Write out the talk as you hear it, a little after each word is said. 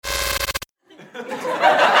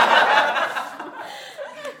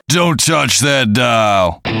Don't touch that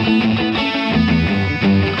dial.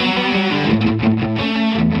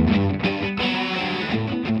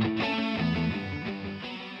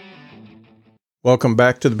 Welcome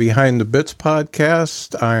back to the Behind the Bits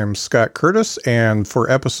podcast. I'm Scott Curtis, and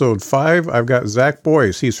for episode 5, I've got Zach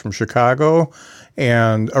Boyce. He's from Chicago,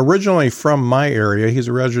 and originally from my area. He's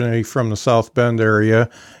originally from the South Bend area,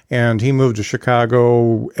 and he moved to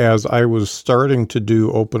Chicago as I was starting to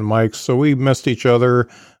do open mics, so we missed each other,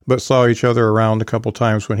 but saw each other around a couple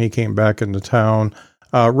times when he came back into town.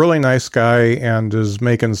 Really nice guy, and is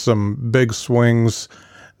making some big swings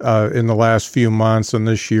in the last few months, and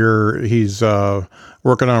this year he's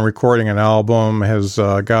working on recording an album, has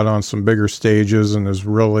got on some bigger stages, and is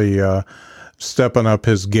really stepping up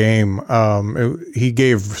his game. He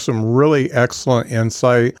gave some really excellent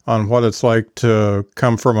insight on what it's like to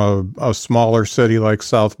come from a smaller city like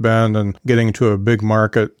South Bend and getting to a big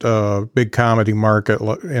market, big comedy market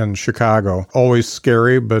in Chicago. Always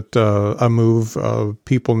scary, but a move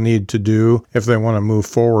people need to do if they want to move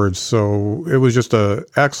forward. So it was just a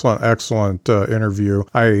excellent interview.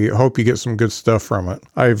 I hope you get some good stuff from it.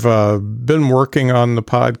 I've been working on the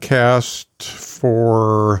podcast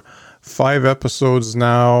for 5 episodes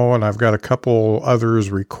now, and I've got a couple others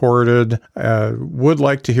recorded. Would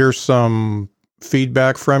like to hear some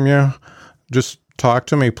feedback from you. Just talk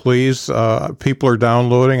to me, please. People are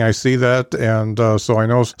downloading. I see that, and so I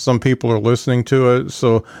know some people are listening to it.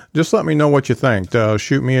 So just let me know what you think.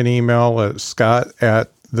 Shoot me an email at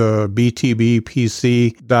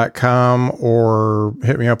scott@thebtbpc.com, or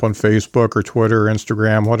hit me up on Facebook or Twitter,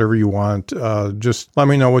 Instagram, whatever you want. Just let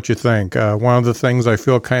me know what you think. One of the things I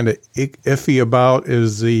feel kind of iffy about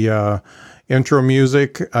is the intro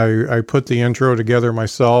music. I put the intro together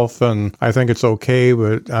myself, and I think it's okay,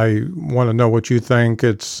 but I want to know what you think.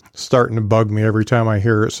 It's starting to bug me every time I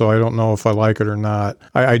hear it, so I don't know if I like it or not.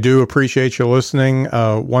 I do appreciate you listening.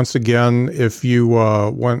 Once again, if you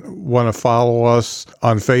want to follow us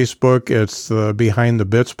on Facebook, it's the Behind the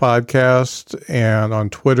Bits podcast, and on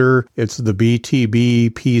Twitter, it's the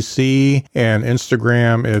BTBPC, and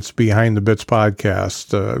Instagram, it's Behind the Bits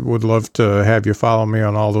podcast. Would love to have you follow me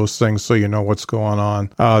on all those things so you know what's going on.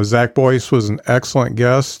 Zach Boyce was an excellent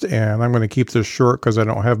guest, and I'm going to keep this short because I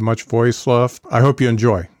don't have much voice left. I hope you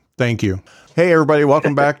enjoy. Thank you. Hey, everybody.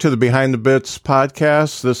 Welcome back to the Behind the Bits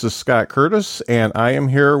podcast. This is Scott Curtis, and I am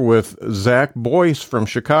here with Zach Boyce from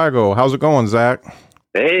Chicago. How's it going, Zach?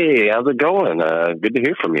 Hey, how's it going? Good to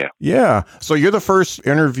hear from you. Yeah. So you're the first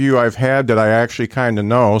interview I've had that I actually kind of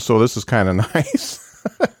know, so this is kind of nice.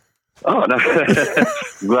 Oh, no.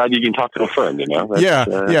 Glad you can talk to a friend, you know?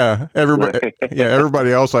 Yeah.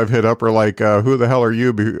 Everybody else I've hit up are like, who the hell are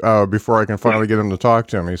you before I can finally get them to talk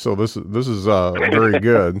to me. So this is very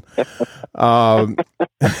good.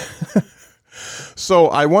 So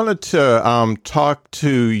I wanted to talk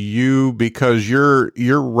to you because you're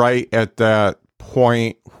right at that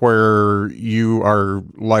point where you are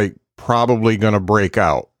like probably going to break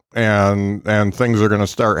out. And things are going to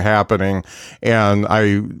start happening. And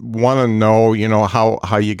I want to know,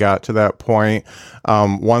 how you got to that point.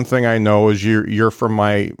 One thing I know is you're from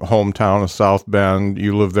my hometown of South Bend.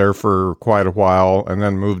 You lived there for quite a while and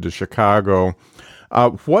then moved to Chicago.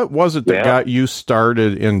 What was it that got you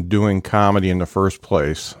started in doing comedy in the first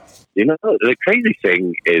place? The crazy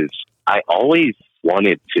thing is I always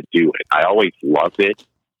wanted to do it. I always loved it.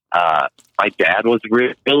 My dad was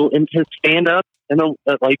real into stand-up. When I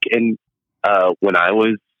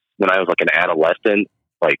was like an adolescent,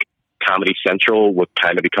 like Comedy Central was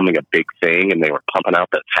kind of becoming a big thing, and they were pumping out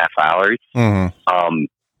the half hours. Mm-hmm.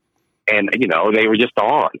 And they were just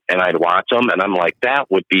on, and I'd watch them, and I'm like,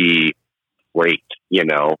 that would be great,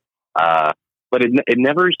 But it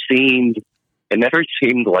never seemed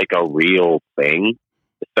like a real thing,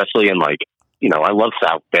 especially in like, I love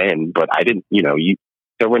South Bend, but I didn't,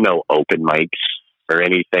 there were no open mics or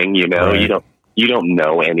anything, right. You don't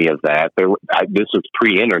know any of that. This was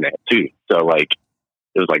pre-internet too. So like,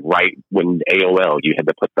 it was like right when AOL, you had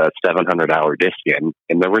to put the 700-hour disc in,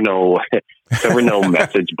 and there were no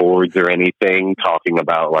message boards or anything talking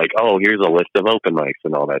about like, oh, here's a list of open mics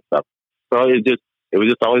and all that stuff. So it was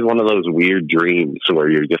just always one of those weird dreams where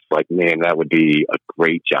you're just like, man, that would be a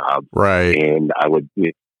great job. Right. And I would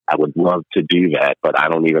love to do that, but I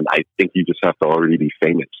think you just have to already be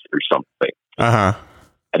famous or something. Uh-huh.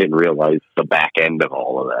 I didn't realize the back end of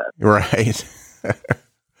all of that. Right.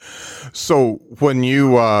 So when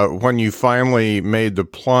you finally made the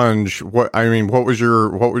plunge, what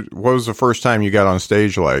was the first time you got on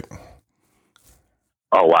stage like?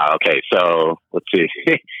 Oh wow. Okay. So let's see.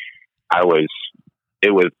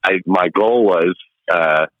 My goal was,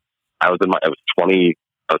 I was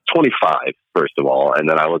I was 25, first of all. And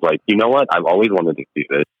then I was like, you know what? I've always wanted to do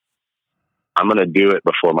this. I'm going to do it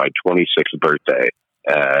before my 26th birthday.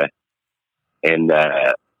 And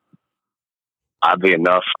oddly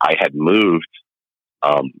enough, I had moved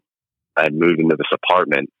into this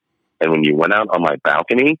apartment. And when you went out on my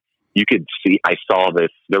balcony, you could see, I saw this,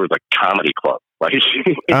 there was a comedy club. Like, it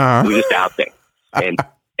was just out there. And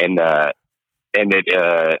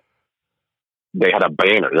they had a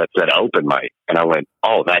banner that said open mic. And I went,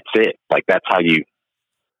 oh, that's it. Like, that's how you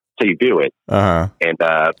do it. And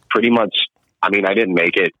pretty much, I mean, I didn't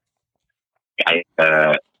make it.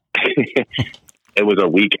 It was a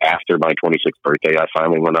week after my 26th birthday. I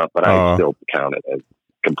finally went up, but I still count it as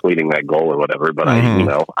completing that goal or whatever. But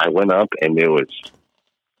I went up, and it was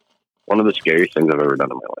one of the scariest things I've ever done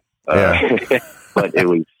in my life. But it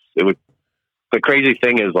was the crazy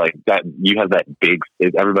thing is like that you have that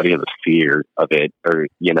everybody has a fear of it, or,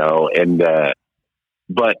 you know, and,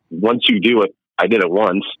 but once you do it, I did it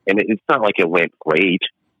once, and it's not like it went great,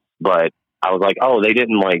 but I was like, oh, they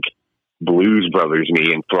didn't like Blues Brothers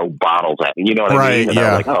me and throw bottles at me. You know what I mean? And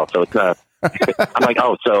I was like, oh, so it's not, I'm like,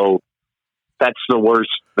 oh, so that's the worst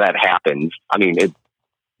that happens. I mean, it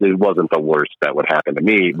wasn't the worst that would happen to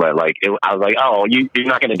me, but like, I was like, oh, you're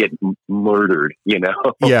not going to get murdered, you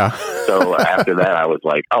know? Yeah. So after that, I was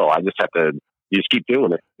like, oh, I just have to, you just keep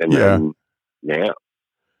doing it. And then,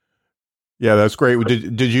 yeah, that's great.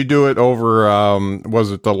 Did you do it over,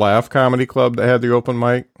 was it the Laugh Comedy Club that had the open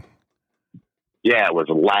mic? Yeah, it was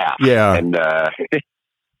a Laugh. Yeah. And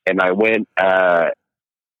I went, I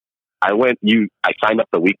signed up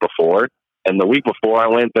the week before, and the week before I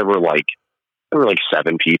went, there were like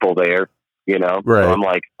 7 people there, you know? Right. So I'm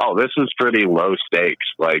like, oh, this is pretty low stakes.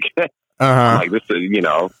 Like, I'm like, this is, you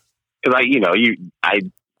know, cause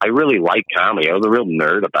I really like comedy. I was a real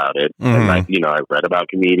nerd about it. And I read about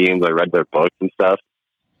comedians, I read their books and stuff.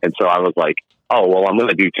 And so I was like, oh, well, I'm going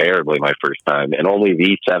to do terribly my first time, and only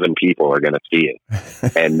these 7 people are going to see it.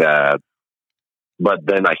 And, but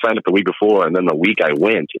then I signed up the week before, and then the week I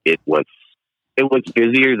went, it was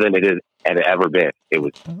busier than it had ever been. It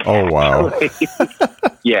was, oh, wow.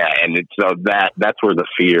 Yeah. And so that's where the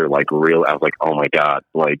fear, like, real, I was like, oh my God,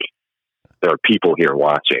 like, there are people here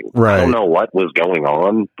watching. Right. I don't know what was going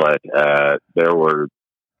on, but, there were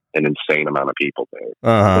an insane amount of people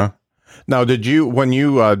there. Now, when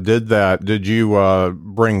you did that, did you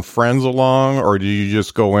bring friends along, or did you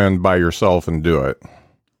just go in by yourself and do it?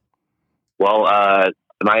 Well, I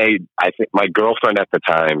think my girlfriend at the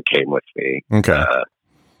time came with me. Okay.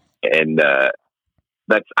 And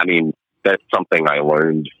that's something I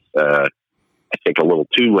learned, I think a little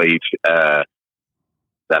too late, that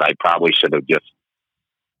I probably should have just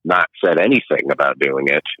not said anything about doing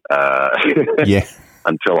it. Yeah.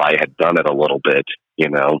 Until I had done it a little bit, you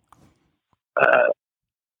know.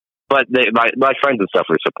 But my friends and stuff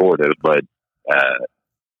were supportive, but a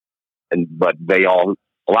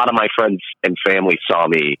lot of my friends and family saw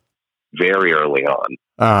me very early on.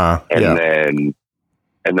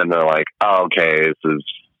 And then they're like, oh, okay, this is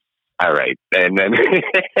all right. And then,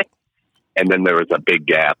 and then there was a big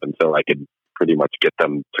gap until I could pretty much get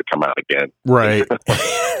them to come out again. Right.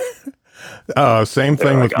 Same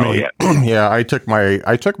thing with me. Yeah, I took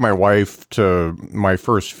my wife to my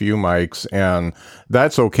first few mics, and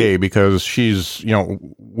that's okay because she's, you know,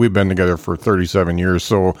 we've been together for 37 years.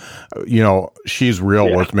 So, you know, she's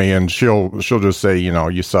real with me, and she'll just say, you know,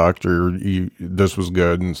 you sucked, or this was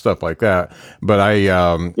good and stuff like that. But I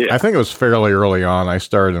think it was fairly early on, I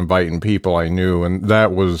started inviting people I knew, and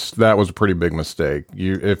that was a pretty big mistake.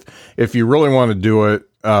 If you really want to do it,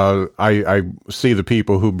 I see the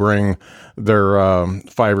people who bring their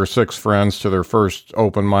 5 or 6 friends to their first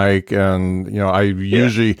open mic, and you know, I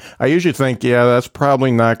usually think, yeah, that's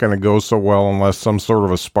probably not going to go so well unless some sort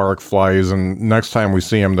of a spark flies, and next time we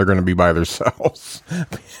see them, they're going to be by themselves.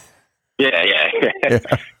 Yeah.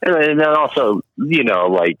 And then also, you know,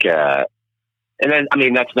 like, and then, I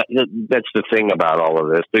mean, that's the thing about all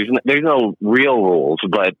of this. There's no real rules,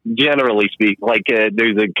 but generally speaking, like,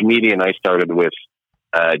 there's a comedian I started with,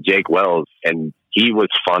 Jake Wells, and he was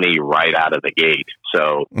funny right out of the gate.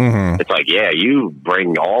 So it's like, yeah, you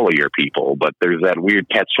bring all of your people, but there's that weird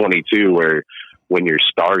catch-22 where when you're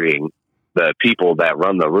starting, the people that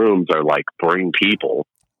run the rooms are like, bring people.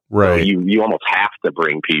 Right. So you almost have to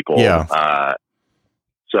bring people. Yeah.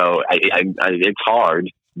 So it's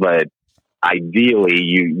hard, but ideally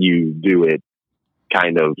you do it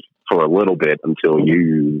kind of for a little bit until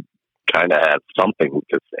you kind of have something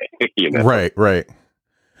to say, you know? Right.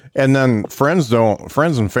 And then friends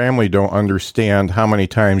and family don't understand how many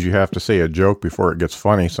times you have to say a joke before it gets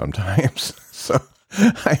funny sometimes. So,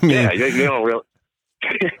 I mean, yeah, you don't really.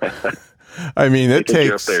 I mean, it takes.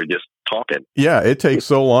 You're up there just talking. Yeah, it takes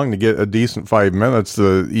so long to get a decent 5 minutes.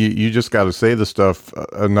 You just got to say the stuff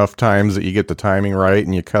enough times that you get the timing right,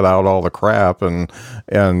 and you cut out all the crap, and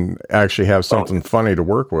actually have something funny to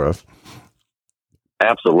work with.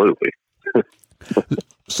 Absolutely.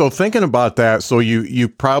 So thinking about that, so you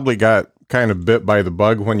probably got kind of bit by the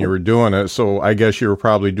bug when you were doing it. So I guess you were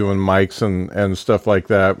probably doing mics and stuff like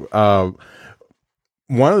that.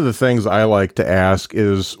 One of the things I like to ask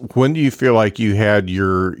is, when do you feel like you had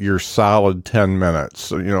your solid 10 minutes?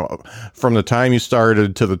 So, you know, from the time you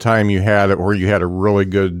started to the time you had it, where you had a really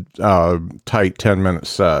good, tight 10-minute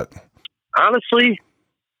set? Honestly,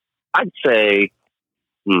 I'd say,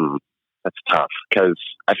 that's tough, because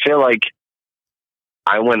I feel like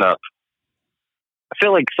I went up. I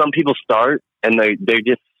feel like some people start and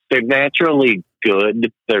they're naturally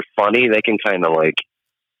good. They're funny. They can kind of like,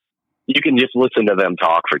 you can just listen to them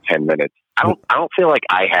talk for 10 minutes. I don't feel like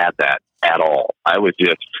I had that at all. I was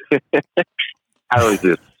just,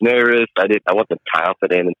 nervous. I wasn't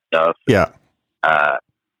confident and stuff. Yeah.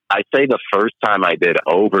 I'd say the first time I did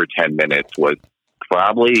over 10 minutes was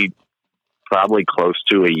probably close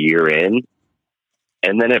to a year in.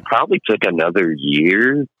 And then it probably took another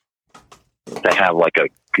year to have like a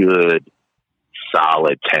good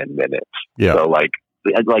solid 10 minutes. Yeah. So like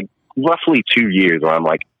roughly 2 years where I'm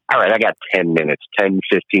like, all right, I got 10 minutes, 10,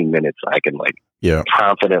 15 minutes. I can like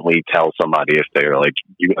confidently tell somebody if they're like,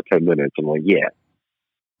 you got 10 minutes. I'm like, yeah.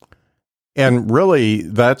 And really,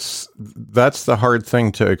 that's the hard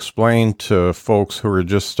thing to explain to folks who are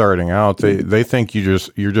just starting out. They think you're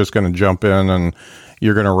just going to jump in and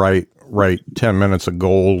you're going to write 10 minutes of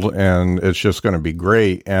gold and it's just going to be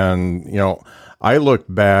great. And, you know, I look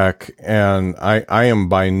back and I am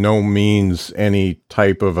by no means any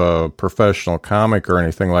type of a professional comic or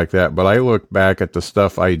anything like that, but I look back at the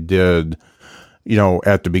stuff I did, you know,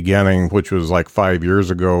 at the beginning, which was like 5 years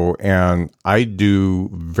ago, and I do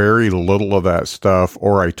very little of that stuff,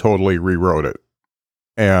 or I totally rewrote it.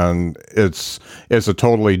 And it's a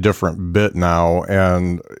totally different bit now,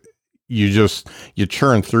 and you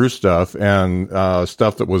churn through stuff, and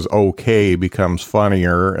stuff that was okay becomes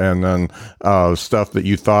funnier, and then stuff that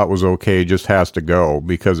you thought was okay just has to go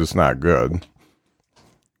because it's not good.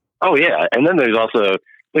 Oh yeah, and then there's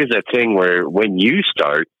that thing where when you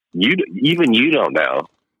start, you don't know,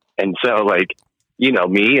 and so like, you know,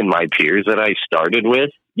 me and my peers that I started with,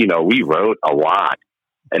 you know, we wrote a lot,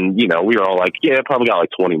 and you know, we were all like, yeah, probably got like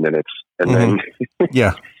 20 minutes, and then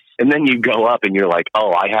yeah. And then you go up and you're like,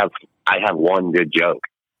 oh, I have one good joke.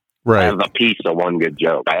 Right. I have a piece of one good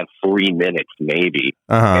joke. I have 3 minutes maybe.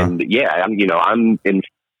 And yeah, I'm in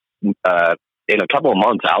a couple of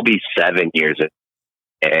months, I'll be 7 years in,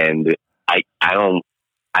 and I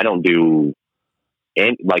don't do,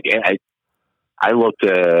 and like, I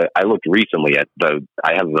looked recently at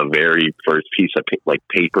I have the very first piece of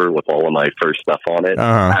paper with all of my first stuff on it.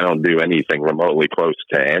 I don't do anything remotely close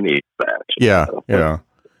to any of that. Yeah. So, yeah.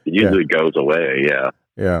 It usually goes away. Yeah.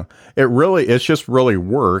 Yeah. It's just really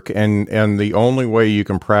work. And the only way you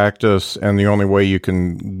can practice and the only way you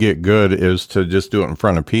can get good is to just do it in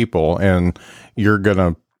front of people. And you're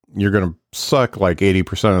going to suck like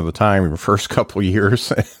 80% of the time your first couple of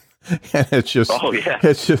years. And it's just,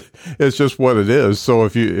 it's just what it is. So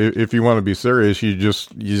if you want to be serious, you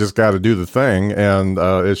just got to do the thing. And,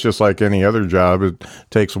 it's just like any other job. It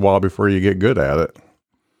takes a while before you get good at it.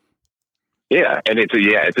 Yeah, and it's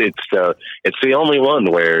the only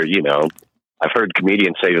one where, you know, I've heard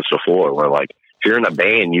comedians say this before, where like, if you're in a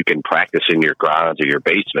band, you can practice in your garage or your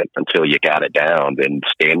basement until you got it down. And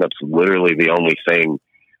stand-up's literally the only thing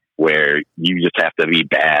where you just have to be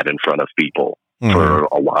bad in front of people for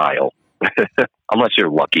a while, unless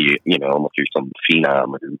you're lucky, you know, unless you're some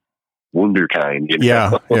phenom or wunderkind. You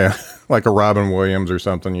know? Yeah, like a Robin Williams or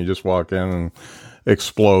something. You just walk in and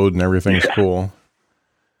explode, and everything's cool.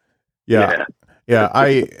 Yeah.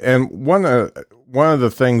 And one of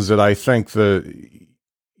the things that I think that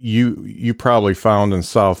you probably found in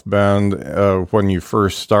South Bend when you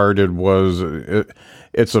first started was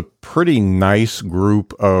it's a pretty nice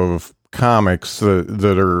group of comics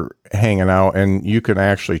that are hanging out, and you can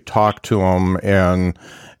actually talk to them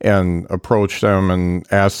and approach them and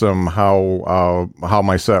ask them how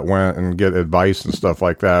my set went and get advice and stuff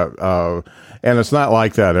like that. And it's not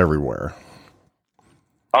like that everywhere.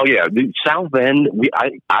 Oh yeah, South Bend.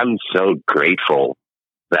 I'm so grateful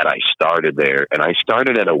that I started there, and I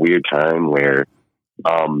started at a weird time where,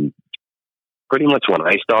 pretty much when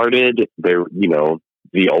I started there, you know,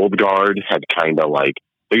 the old guard had kind of like,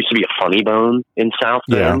 there used to be a Funny Bone in South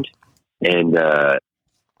Bend, and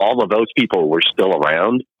all of those people were still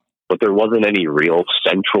around, but there wasn't any real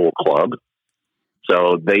central club.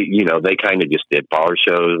 So they kind of just did bar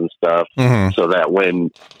shows and stuff. Mm-hmm. So that when,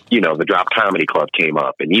 the Drop Comedy Club came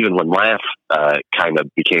up, and even when Laugh kind of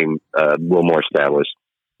became a little more established,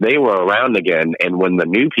 they were around again. And when the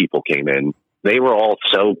new people came in, they were all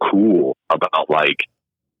so cool about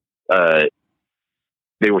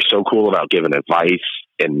they were so cool about giving advice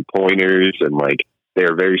and pointers, and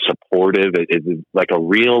they're very supportive. It's like a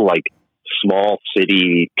real small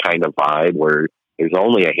city kind of vibe where there's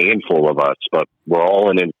only a handful of us, but we're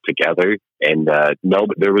all in it together. And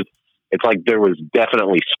there was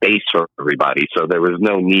definitely space for everybody, so there was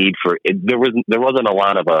no need for it. There wasn't a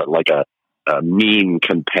lot of a mean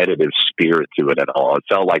competitive spirit to it at all. It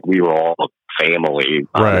felt like we were all family,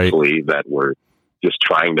 honestly, that were just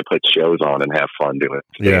trying to put shows on and have fun doing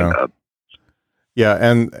stand up. Yeah,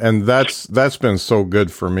 and that's been so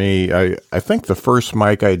good for me. I think the first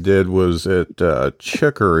mic I did was at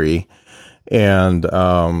Chicory, and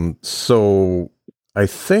so I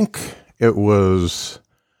think it was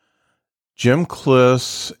Jim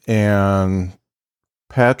Kliss and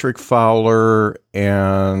Patrick Fowler,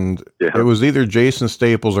 and it was either Jason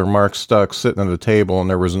Staples or Mark Stuck sitting at a table, and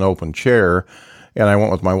there was an open chair. And I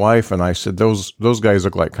went with my wife, and I said, those guys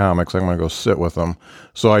look like comics. I'm going to go sit with them.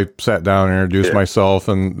 So I sat down and introduced myself,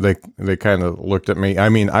 and they kind of looked at me. I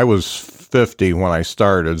mean, I was 50 when I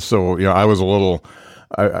started, so I was a little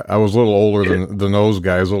older than those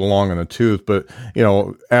guys, a little long in the tooth. But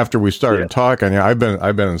after we started talking, I've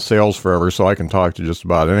been in sales forever, so I can talk to just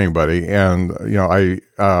about anybody. And I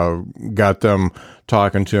got them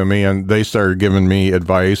talking to me, and they started giving me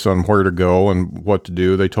advice on where to go and what to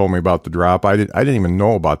do. They told me about the Drop. I didn't even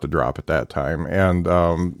know about the Drop at that time, and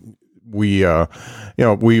we've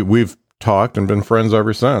talked and been friends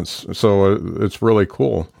ever since. So it's really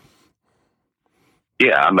cool.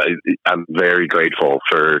 Yeah, I'm very grateful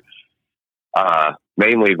for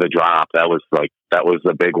mainly the Drop. That was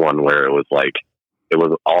the big one where it was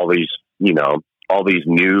all these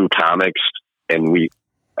new comics, and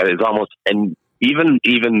it's almost, and even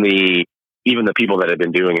the people that had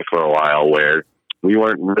been doing it for a while, where we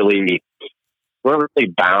weren't really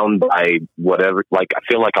bound by whatever. I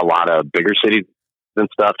feel like a lot of bigger cities and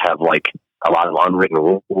stuff have a lot of unwritten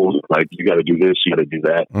rules, you got to do this, you got to do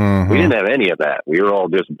that. Mm-hmm. We didn't have any of that. We were all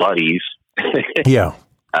just buddies,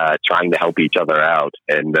 trying to help each other out.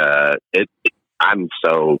 And I'm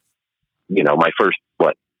so, my first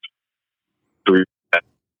 3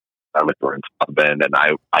 tournaments I've been, and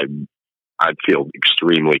I feel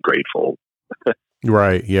extremely grateful.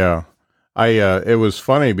 Right? Yeah. It was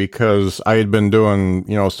funny because I had been doing,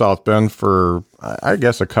 South Bend for, I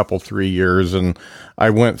guess, 3 years, and I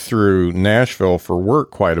went through Nashville for work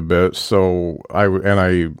quite a bit. So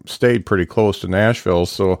I stayed pretty close to Nashville.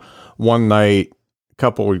 So one night,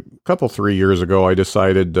 couple 3 years ago, I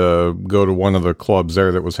decided to go to one of the clubs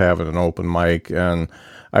there that was having an open mic, and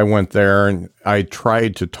I went there and I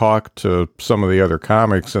tried to talk to some of the other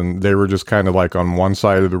comics, and they were just kind of on one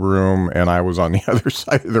side of the room, and I was on the other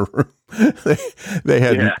side of the room. they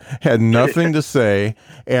had nothing to say.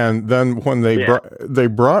 And then when they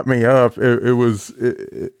brought me up,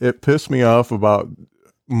 it pissed me off about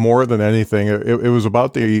more than anything. It was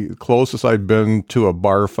about the closest I'd been to a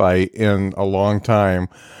bar fight in a long time.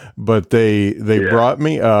 But they brought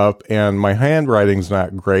me up, and my handwriting's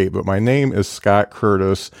not great, but my name is Scott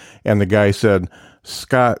Curtis, and the guy said,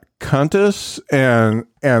 Scott Cuntus, and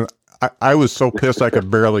I was so pissed I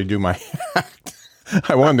could barely do my act.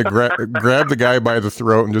 I wanted to grab the guy by the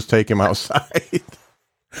throat and just take him outside.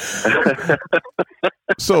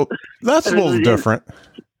 So that's a little different.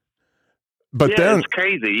 But then it's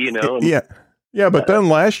crazy, Yeah, but then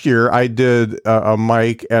last year I did a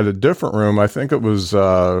mic at a different room. I think it was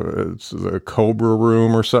it's the Cobra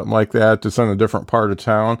Room or something like that. It's in a different part of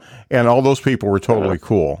town, and all those people were totally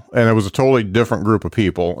cool. And it was a totally different group of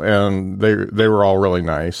people, and they were all really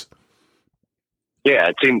nice.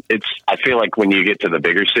 Yeah, I feel like when you get to the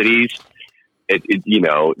bigger cities, you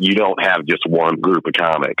don't have just one group of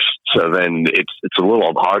comics. So then it's a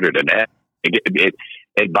little harder to net. It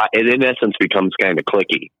in essence becomes kind of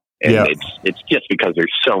cliquey. And it's just because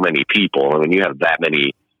there's so many people, and when you have that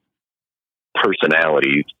many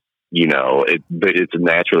personalities, it's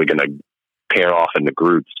naturally going to pair off into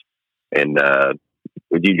groups. And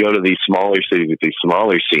when you go to these smaller cities with these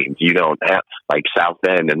smaller scenes, you don't have South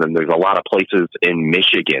Bend, and then there's a lot of places in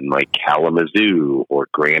Michigan like Kalamazoo or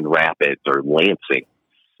Grand Rapids or Lansing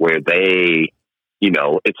where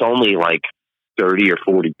it's only 30 or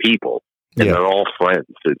 40 people. And they're all friends.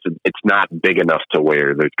 It's not big enough to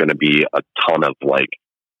where there's going to be a ton of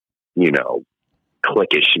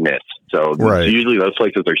cliquishness. So usually those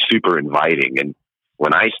places are super inviting. And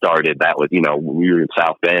when I started, that was, we were in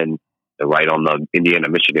South Bend, right on the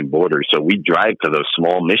Indiana-Michigan border. So we drive to those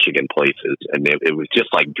small Michigan places, and it was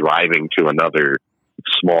just like driving to another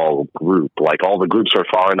small group. Like all the groups were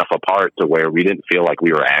far enough apart to where we didn't feel like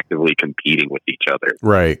we were actively competing with each other.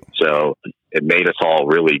 Right. So it made us all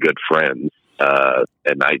really good friends.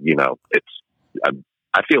 And I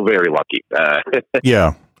feel very lucky.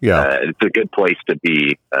 Yeah. It's a good place to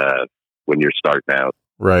be when you're starting out.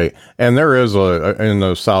 Right. And there is in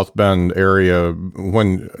the South Bend area,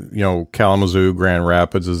 when, Kalamazoo, Grand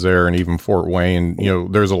Rapids is there, and even Fort Wayne,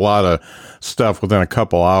 there's a lot of stuff within a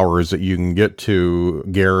couple hours that you can get to,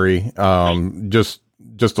 Gary. Just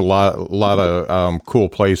a lot of cool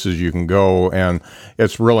places you can go. And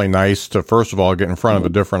it's really nice to, first of all, get in front of a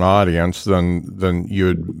different audience than you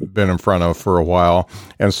had been in front of for a while.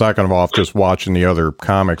 And second of all, just watching the other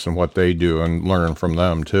comics and what they do and learning from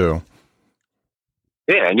them too.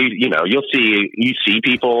 Yeah, and you see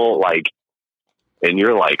people like, and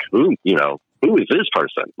you're like, who is this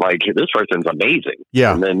person? Like, this person's amazing.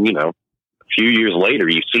 Yeah. And then, a few years later,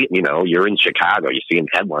 you see, you're in Chicago, you see him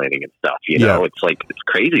headlining and stuff, it's like, it's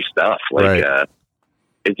crazy stuff. Like, right.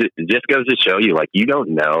 It just goes to show you, like, you don't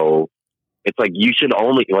know. It's like, you should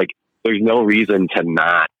only, like, there's no reason to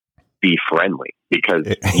not be friendly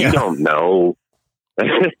because you don't know.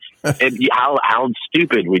 And how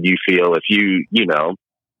stupid would you feel if you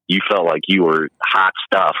felt like you were hot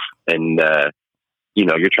stuff and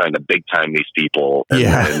you're trying to big time these people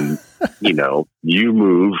and you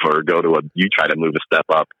move or you try to move a step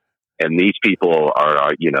up and these people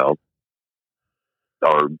are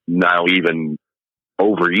now even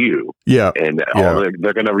over you. Yeah. And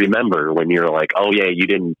they're going to remember when you're like, oh yeah,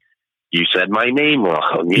 you said my name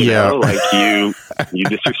wrong, like you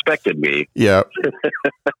disrespected me. Yeah.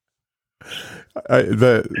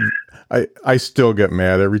 I still get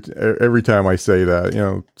mad every time I say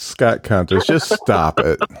that, Scott Kuntis, just stop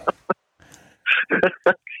it.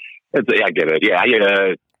 I get it. Yeah.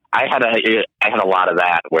 I had a lot of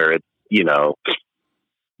that where it's,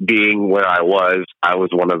 being where I was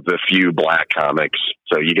one of the few black comics.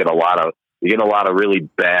 So you get a lot of really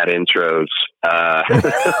bad intros. A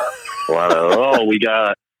lot of,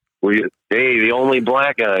 the only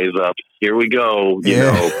black guy is up. Here we go.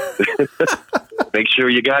 Make sure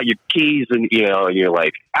you got your keys and you're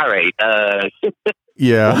like, all right.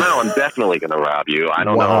 Yeah. Well, now I'm definitely going to rob you. I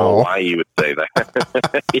don't know why you would say that.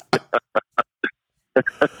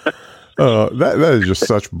 That is just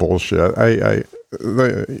such bullshit.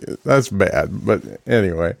 That's bad. But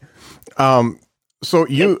anyway, so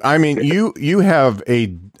you have a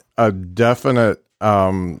definite,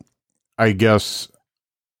 I guess,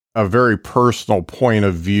 a very personal point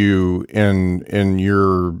of view in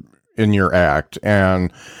your act.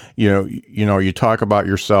 And, you talk about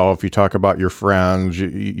yourself, you talk about your friends,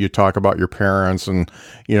 you talk about your parents and,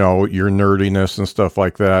 your nerdiness and stuff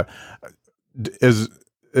like that.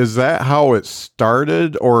 Is that how it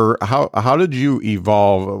started, or how did you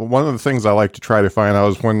evolve? One of the things I like to try to find out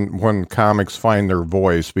is when comics find their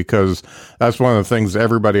voice, because that's one of the things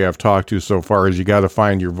everybody I've talked to so far is you got to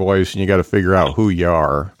find your voice and you got to figure out who you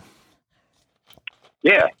are.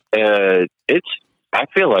 Yeah. I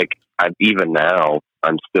feel like even now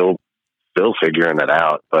I'm still figuring it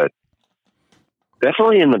out, but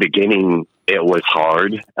definitely in the beginning it was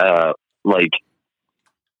hard.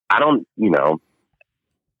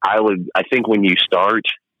 I think when you start,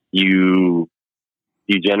 you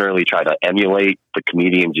generally try to emulate the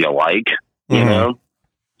comedians you like, so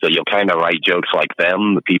you'll kind of write jokes like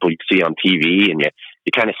them, the people you see on TV, and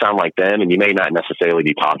you kind of sound like them, and you may not necessarily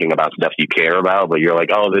be talking about stuff you care about, but you're like,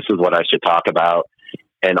 oh, this is what I should talk about.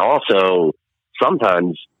 And also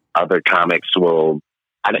sometimes other comics will,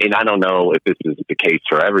 and I don't know if this is the case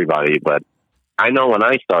for everybody, but I know when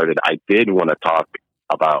I started, I did want to talk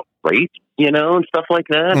about race, and stuff like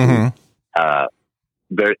that. Mm-hmm.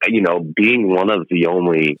 Being one of the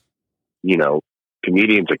only,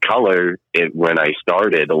 comedians of color when I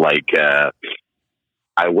started,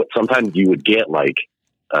 sometimes you would get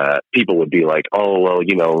people would be like, oh, well,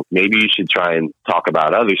 maybe you should try and talk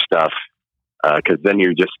about other stuff. Cause then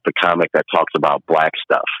you're just the comic that talks about black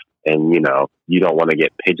stuff and, you don't want to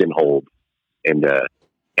get pigeonholed. And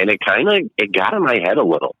it got in my head a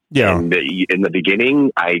little. Yeah. And in the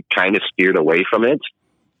beginning, I kind of steered away from it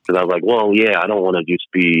because I was like, well, yeah, I don't want to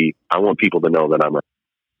I want people to know that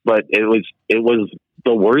but it was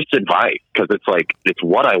the worst advice because it's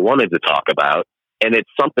what I wanted to talk about. And it's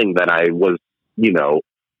something that I was,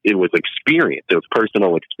 it was experience. It was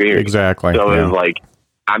personal experience. Exactly. So it was like,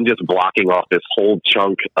 I'm just blocking off this whole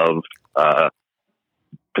chunk of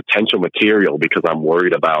potential material because I'm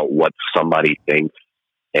worried about what somebody thinks.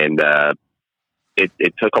 And,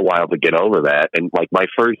 it took a while to get over that. And like my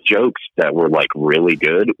first jokes that were like really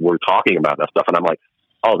good were talking about that stuff. And I'm like,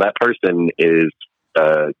 oh, that person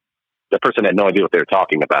had no idea what they were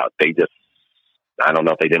talking about. They just, I don't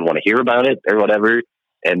know if they didn't want to hear about it or whatever.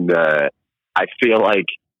 And, I feel like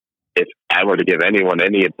if I were to give anyone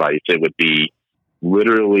any advice, it would be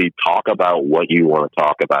literally talk about what you want to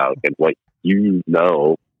talk about and what you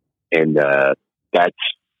know. And,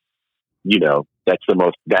 that's the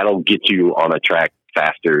most, that'll get you on a track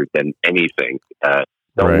faster than anything.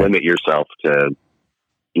 Don't limit yourself to,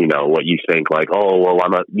 what you think like, oh, well,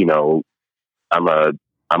 I'm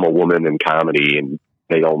a woman in comedy and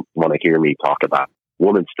they don't want to hear me talk about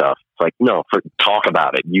woman stuff. It's like, no, talk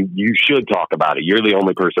about it. You should talk about it. You're the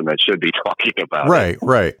only person that should be talking about it.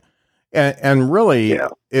 Right. And really,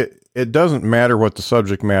 it doesn't matter what the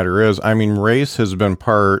subject matter is. I mean, race has been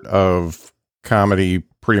part of comedy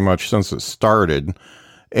pretty much since it started.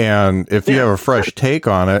 And if you have a fresh take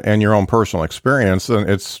on it and your own personal experience, then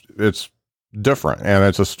it's different and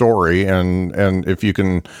it's a story. And if you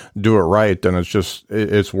can do it right, then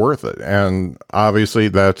it's worth it. And obviously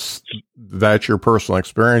that's your personal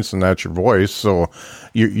experience and that's your voice. So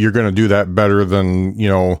you're going to do that better than,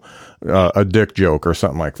 a dick joke or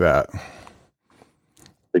something like that.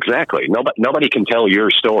 Exactly. Nobody can tell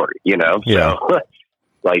your story, So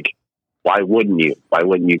like, why wouldn't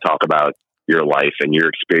you talk about your life and your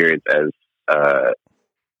experience as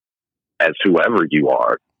whoever you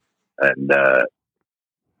are? And,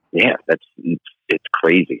 it's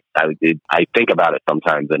crazy. I think about it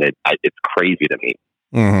sometimes and it's crazy to me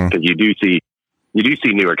because you do see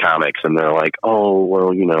newer comics and they're like, oh,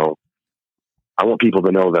 well, I want people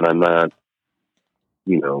to know that I'm not,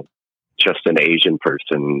 just an Asian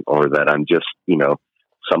person or that I'm just,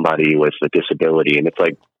 somebody with a disability. And it's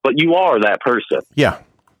like, but you are that person. Yeah.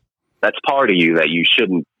 That's part of you that you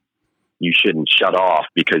shouldn't shut off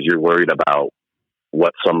because you're worried about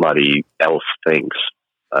what somebody else thinks.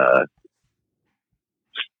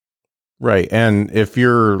 Right. And if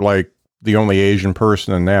you're like the only Asian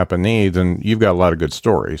person in Napanee, then you've got a lot of good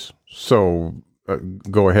stories. So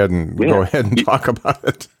go ahead and talk about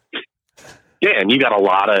it. Yeah. And you got a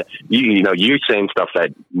lot of, you're saying stuff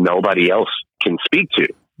that nobody else can speak to.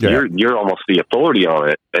 Yeah. You're almost the authority on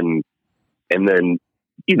it. And then,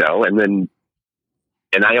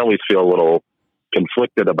 and I always feel a little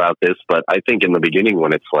conflicted about this, but I think in the beginning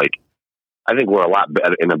when it's like, I think we're a lot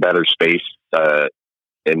better in a better space,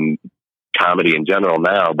 in comedy in general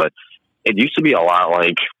now, but it used to be a lot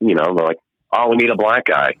like, they're like, oh, we need a black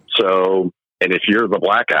guy. So, and if you're the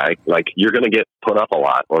black guy, like you're going to get put up a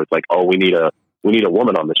lot, or it's like, oh, we need a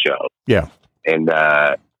woman on the show. Yeah. And,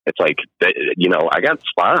 it's like, I got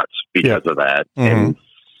spots because of that. Mm-hmm.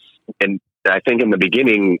 And I think in the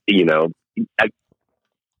beginning, it's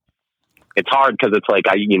hard because it's like,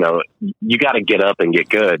 you got to get up and get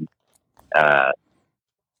good.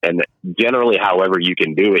 And generally, however you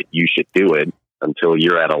can do it, you should do it until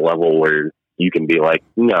you're at a level where you can be like,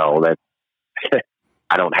 no, that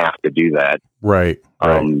I don't have to do that. Right.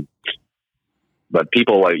 But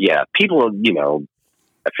people, I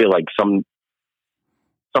feel like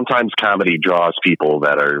sometimes comedy draws people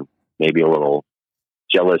that are maybe a little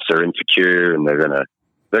jealous or insecure, and they're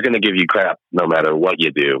gonna give you crap no matter what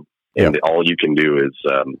you do, and all you can do is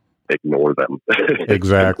ignore them.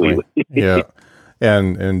 Exactly. Yeah,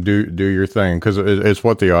 and do your thing because it's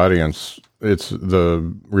what the audience. It's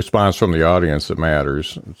the response from the audience that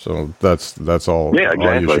matters. So that's all. Yeah, exactly.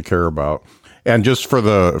 All you should care about. And just for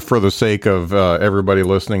the sake of everybody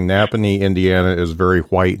listening, Napanee, Indiana is very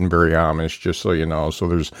white and very Amish, just so you know. So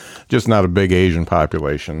there's just not a big Asian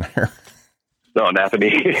population there. No,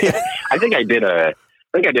 Napanee. I think I did a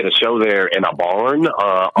show there in a barn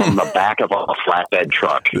on the back of a flatbed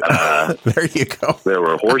truck. There you go. There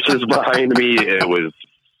were horses behind me. It was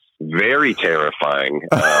very terrifying.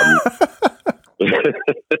 I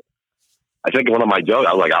think one of my jokes,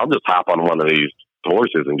 I was like, I'll just hop on one of these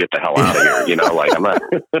horses and get the hell out of here.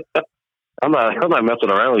 I'm not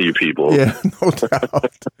messing around with you people. Yeah, no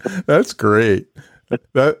doubt. That's great.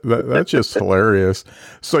 That's just hilarious.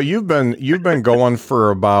 So you've been going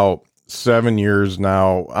for about 7 years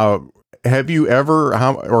now. Have you ever,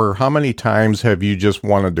 how many times have you just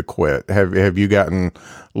wanted to quit? Have you gotten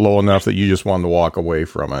low enough that you just wanted to walk away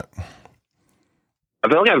from it? I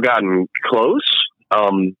feel like I've gotten close.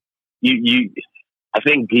 I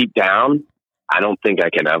think deep down, I don't think I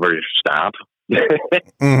can ever stop.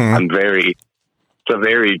 Mm-hmm. It's a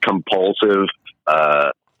very compulsive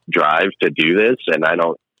drive to do this, and I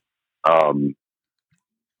don't.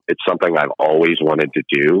 it's something I've always wanted to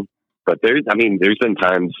do. But there's been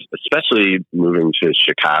times, especially moving to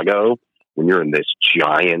Chicago, when you're in this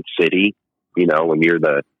giant city, you know, when you're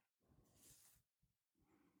the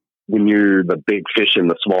big fish in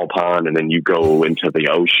the small pond, and then you go into the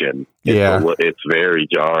ocean. It's very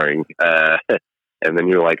jarring. And then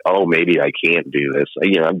you're like, oh, maybe I can't do this.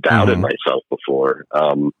 You know, I've doubted myself before.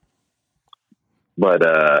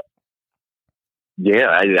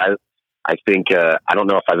 I think I don't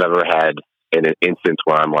know if I've ever had an instance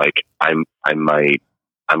where I'm like, I'm going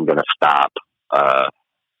to stop. I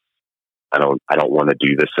don't want to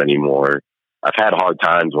do this anymore. I've had hard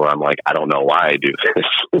times where I'm like, I don't know why I do this.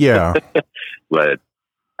 Yeah. But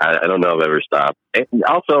I don't know if I've ever stopped. And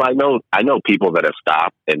also, I know people that have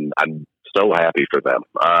stopped, and I'm so happy for them.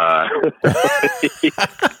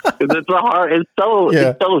 It's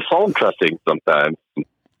so soul crushing sometimes.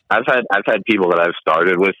 I've had people that I've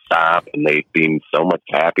started with stop, and they seem so much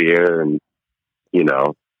happier, and you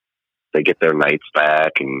know, they get their nights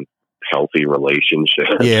back and healthy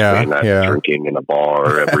relationships. Yeah, they're not drinking in a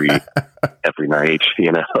bar every night.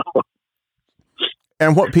 You know.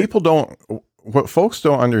 And what folks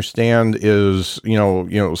don't understand is, you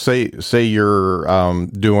know, say you're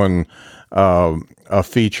doing a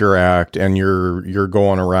feature act, and you're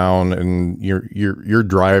going around, and you're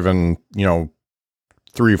driving, you know,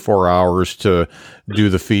 3 or 4 hours to do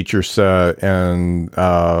the feature set, and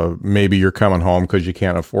maybe you're coming home because you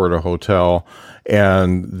can't afford a hotel,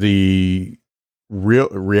 and the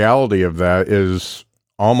reality of that is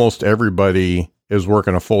almost everybody is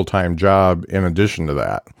working a full-time job in addition to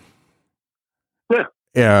that. Yeah.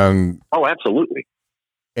 And absolutely.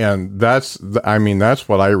 And that's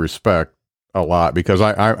what I respect a lot, because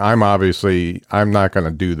I'm obviously, I'm not going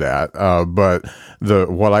to do that. But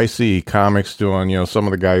what I see comics doing, you know, some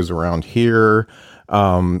of the guys around here,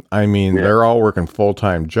 they're all working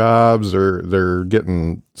full-time jobs. They're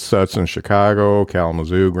getting sets in Chicago,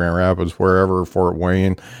 Kalamazoo, Grand Rapids, wherever, Fort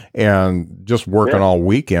Wayne, and just working all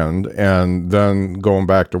weekend, and then going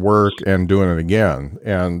back to work and doing it again.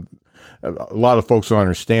 And a lot of folks don't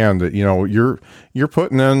understand that, you know, you're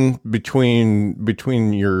putting in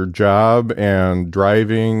between your job and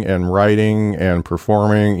driving and writing and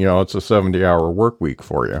performing, you know, it's a 70-hour work week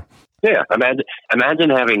for you. Yeah.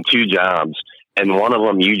 Imagine having 2 jobs, and one of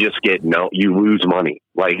them you just you lose money.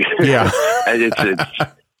 Like, yeah,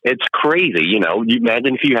 it's crazy. You know, you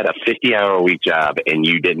imagine if you had a 50-hour week job and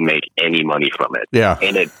you didn't make any money from it. Yeah.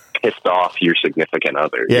 And it pissed off your significant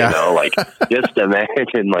other, yeah. You know, like just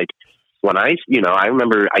imagine, like, when I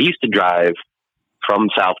remember I used to drive from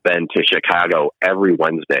South Bend to Chicago every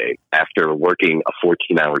Wednesday after working a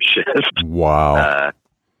 14-hour shift. Wow.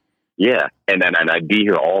 Yeah. And I'd be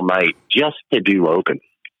here all night just to do open,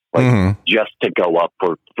 like just to go up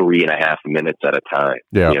for 3.5 minutes at a time,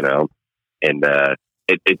 you know? And,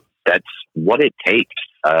 that's what it takes.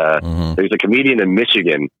 There's a comedian in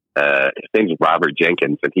Michigan, his name's Robert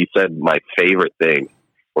Jenkins, and he said my favorite thing,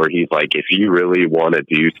 where he's like, if you really want to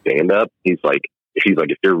do stand-up, if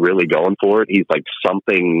you're really going for it, he's like,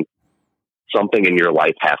 something in your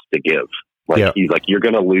life has to give. Like, he's like, you're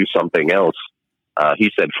going to lose something else.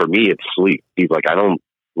 He said, for me, it's sleep. He's like, I don't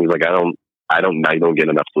get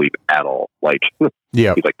enough sleep at all. Like,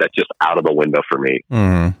 he's like, that's just out of the window for me.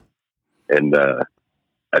 And,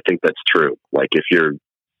 I think that's true. Like,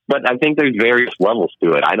 but I think there's various levels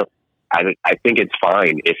to it. I think it's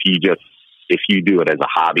fine if you do it as a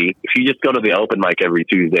hobby. If you just go to the open mic every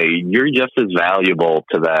Tuesday, you're just as valuable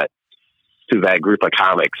to that group of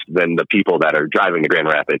comics than the people that are driving to Grand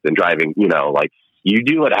Rapids and driving, you know, like, you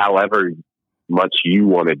do it however much you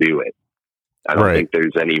want to do it. I don't think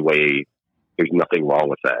there's nothing wrong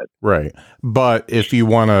with that. Right. But if you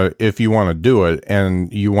want to do it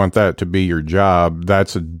and you want that to be your job,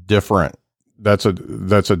 that's a different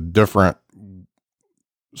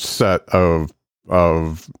set of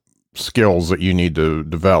skills that you need to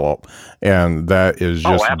develop, and that is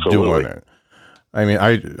just doing it. I mean,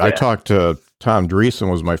 I talked to Tom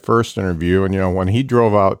Dreesen, was my first interview, and you know, when he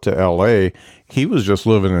drove out to LA, he was just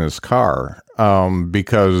living in his car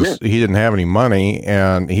because he didn't have any money,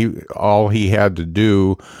 and all he had to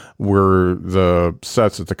do were the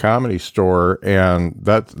sets at the Comedy Store, and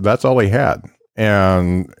that's all he had.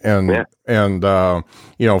 And you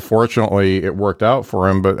know, fortunately it worked out for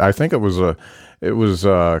him, but I think it was a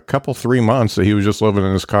couple 3 months that he was just living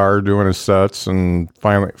in his car doing his sets, and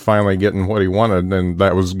finally getting what he wanted, and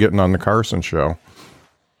that was getting on the Carson show.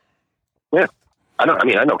 Yeah. I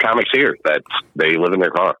know comics here that they live in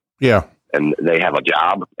their car. Yeah. And they have a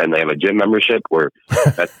job, and they have a gym membership where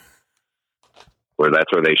that's where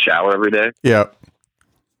they shower every day. Yeah.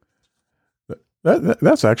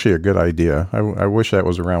 That's actually a good idea. I wish that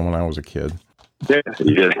was around when I was a kid. Yeah,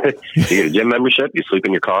 you get a gym membership, you sleep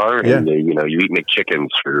in your car, and you eat McChickens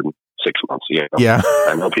for 6 months. Yeah,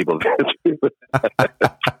 I know people.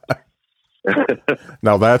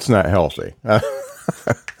 Now that's not healthy.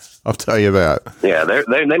 I'll tell you that. Yeah,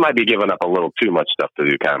 they might be giving up a little too much stuff to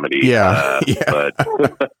do comedy. Yeah, but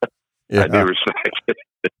I do respect it.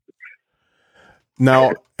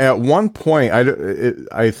 Now, at one point,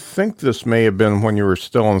 I think this may have been when you were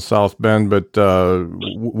still in South Bend, but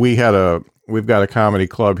we've got a comedy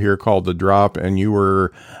club here called The Drop, and you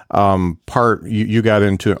were you got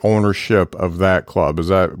into ownership of that club. Is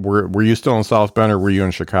that were you still in South Bend, or were you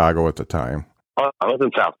in Chicago at the time? I was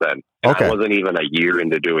in South Bend. Okay. I wasn't even a year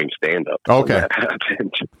into doing stand-up. Okay.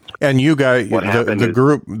 And you got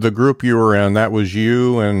the group you were in, that was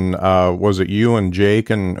you, and was it you and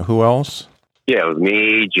Jake and who else? Yeah, it was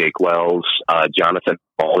me, Jake Wells, Jonathan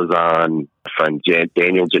Balazan, friend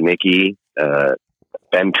Daniel Janicki,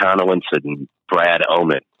 Ben Conowitz, and Brad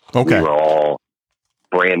Oman. Okay. We were all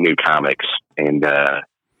brand new comics. And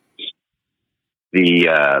he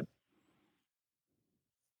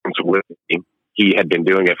had been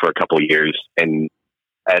doing it for a couple of years. And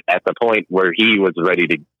at the point where he was ready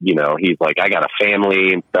to, he's like, I got a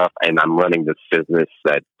family and stuff, and I'm running this business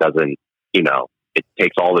that doesn't, it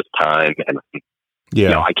takes all this time, and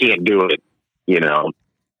I can't do it,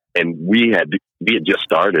 and we had just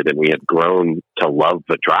started, and we had grown to love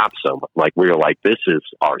The Drop so much. Like, we were like, this is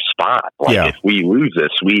our spot. Like, if we lose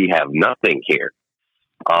this, we have nothing here.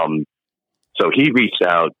 So he reached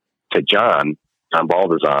out to John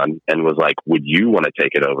Balderzon, and was like, would you want to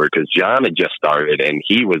take it over? Because John had just started, and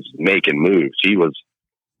he was making moves.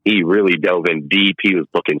 He really dove in deep. He was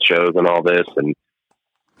booking shows and all this,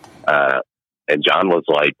 and John was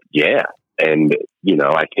like, yeah. And,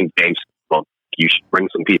 I think James, you should bring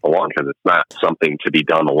some people on, because it's not something to be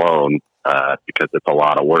done alone, because it's a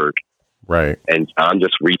lot of work. Right. And John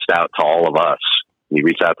just reached out to all of us. He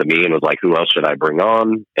reached out to me and was like, who else should I bring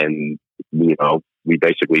on? And, we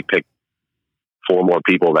basically picked 4 more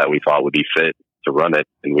people that we thought would be fit to run it.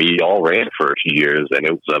 And we all ran for a few years, and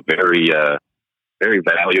it was a very, very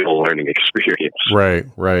valuable learning experience. Right.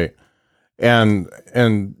 Right. And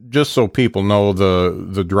just so people know,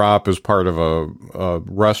 the Drop is part of a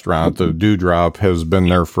restaurant. The Dewdrop has been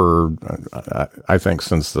there for, I think,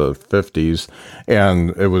 since the 50s,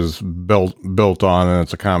 and it was built on, and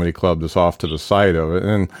it's a comedy club that's off to the side of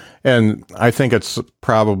it. And I think it's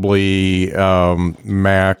probably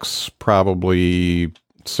max probably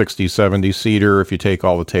 60, 70 seater if you take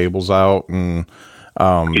all the tables out. And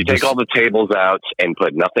you take all the tables out and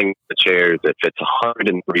put nothing in the chairs, it fits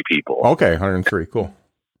 103 people. Okay, 103, cool.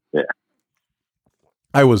 Yeah.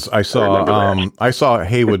 I saw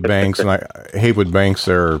Haywood Banks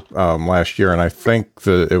there last year, and I think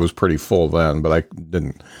that it was pretty full then, but I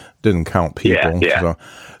didn't count people. Yeah.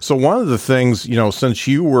 So one of the things, since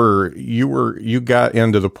you got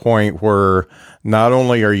into the point where not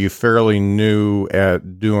only are you fairly new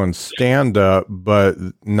at doing stand-up, but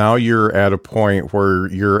now you're at a point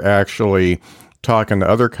where you're actually talking to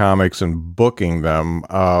other comics and booking them.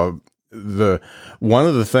 One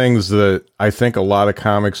of the things that I think a lot of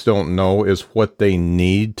comics don't know is what they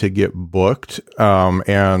need to get booked,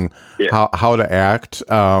 and how to act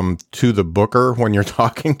to the booker when you're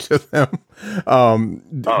talking to them.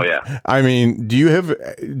 I mean, do you have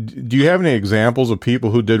any examples of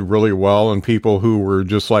people who did really well and people who were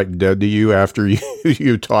just like dead to you after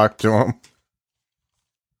you talked to them?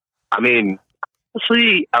 I mean,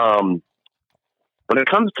 honestly, when it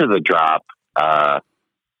comes to The Drop,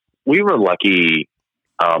 we were lucky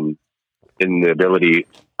in the ability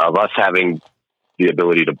of us having the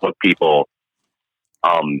ability to book people.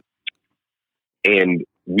 And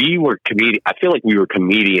we were I feel like we were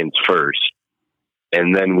comedians first,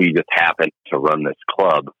 and then we just happened to run this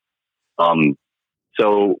club.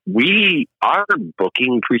 So our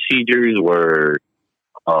booking procedures were,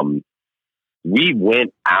 we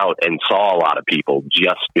went out and saw a lot of people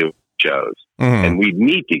just do shows, and we'd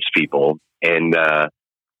meet these people, and,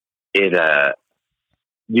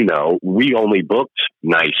 we only booked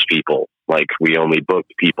nice people. Like, we only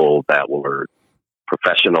booked people that were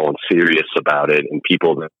professional and serious about it, and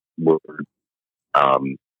people that were,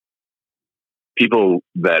 people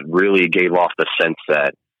that really gave off the sense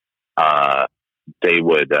that, they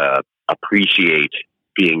would, appreciate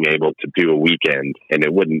being able to do a weekend, and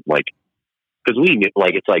it wouldn't because we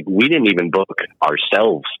didn't even book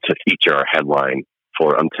ourselves to feature our headline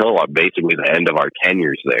until basically the end of our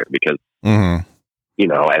tenures there, because,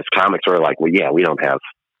 as comics we're like, well, yeah, we don't have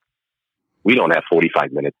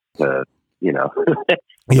 45 minutes to,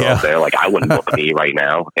 Yeah. They're like, I wouldn't book me right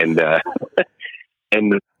now. And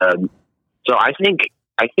so I think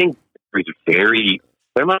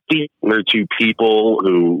there must be one or two people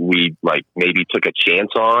who we like maybe took a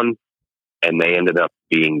chance on and they ended up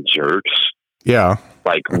being jerks. Yeah.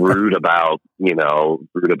 Like rude about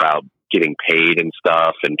getting paid and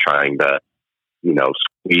stuff and trying to,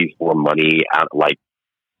 squeeze more money out.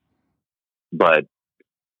 But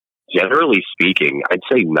generally speaking, I'd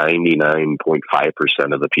say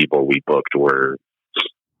 99.5% of the people we booked were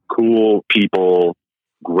cool people,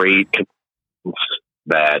 great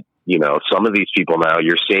that, some of these people now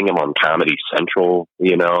you're seeing them on Comedy Central,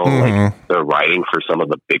 like they're writing for some of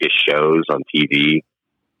the biggest shows on TV.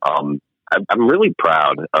 I'm really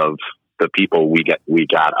proud of the people we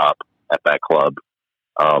got up at that club.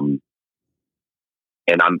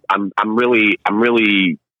 And I'm really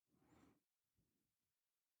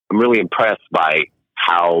impressed by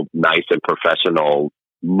how nice and professional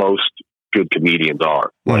most good comedians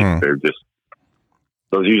are. Like they're just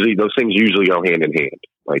those things usually go hand in hand.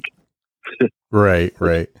 Like right.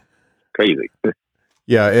 Crazy.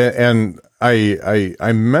 Yeah, and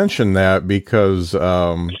I mentioned that because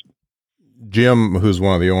Jim, who's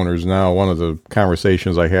one of the owners now, one of the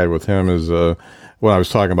conversations I had with him is when I was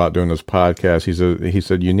talking about doing this podcast, he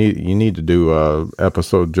said you need to do a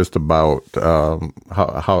episode just about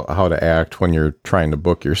how to act when you're trying to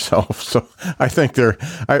book yourself. So I think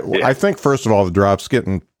I think first of all, the drop's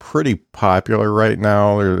getting pretty popular right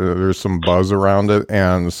now. There's some buzz around it,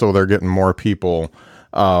 and so they're getting more people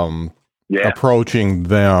approaching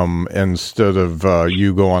them instead of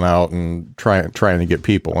you going out and trying to get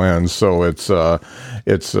people in. So it's a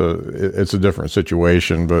different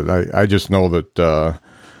situation. But I just know that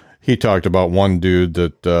he talked about one dude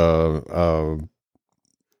that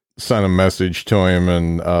sent a message to him,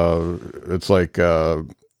 and it's like,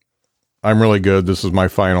 I'm really good. This is my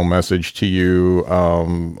final message to you.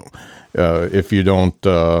 If you don't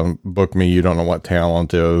book me, you don't know what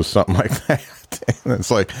talent is, something like that. And it's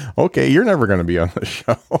like, okay, you're never going to be on the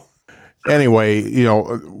show. Anyway,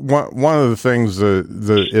 one of the things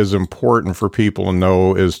that is important for people to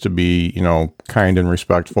know is to be, kind and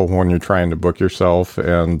respectful when you're trying to book yourself,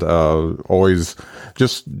 and always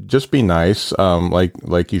just be nice,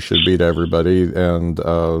 like you should be to everybody, and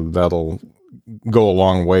that'll go a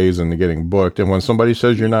long ways into getting booked. And when somebody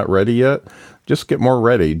says you're not ready yet, just get more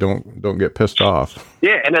ready. Don't get pissed off.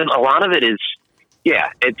 Yeah, and then a lot of it is,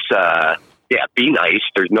 be nice.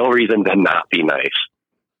 There's no reason to not be nice.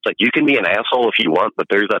 It's like you can be an asshole if you want, but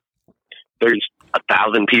there's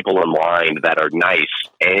 1,000 people in line that are nice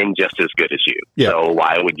and just as good as you. Yeah. So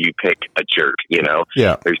why would you pick a jerk?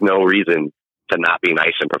 Yeah. There's no reason to not be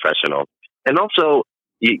nice and professional. And also,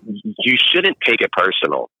 you shouldn't take it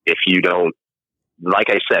personal if you don't. Like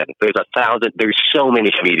I said, there's so many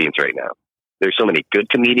comedians right now. There's so many good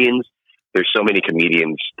comedians. There's so many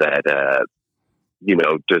comedians that,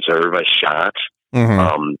 deserve a shot.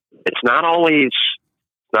 Mm-hmm. It's not always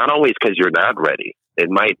because you're not ready. It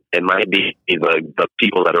might be the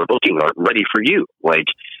people that are booking aren't ready for you. Like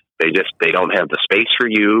they don't have the space for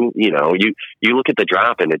you. You look at the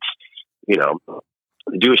drop and it's,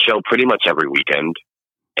 do a show pretty much every weekend.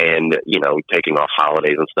 And, taking off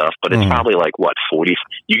holidays and stuff, but it's probably like 40,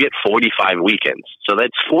 you get 45 weekends. So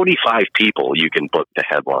that's 45 people you can book to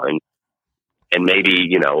headline, and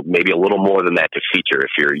maybe a little more than that to feature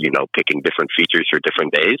if you're, picking different features for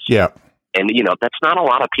different days. Yeah. And, that's not a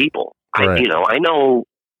lot of people. Right. I know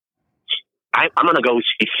I'm going to go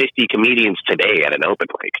see 50 comedians today at an open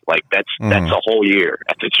mic. Like that's a whole year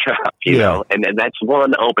at the drop, you know, and that's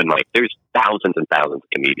one open mic. There's thousands and thousands of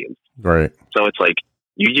comedians. Right. So it's like,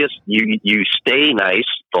 you stay nice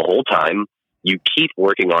the whole time. You keep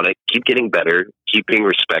working on it, keep getting better, keep being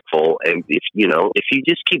respectful. And if you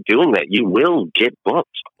just keep doing that, you will get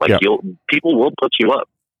booked. Like people will put you up.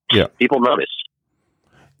 Yeah. People notice.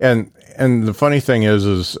 And the funny thing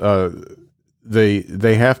is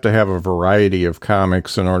they have to have a variety of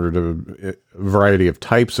comics variety of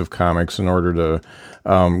types of comics in order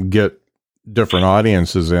to get different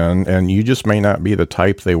audiences in, and you just may not be the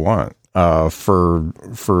type they want for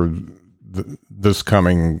this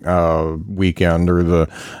coming weekend or the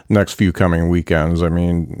next few coming weekends. I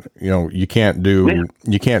mean, you can't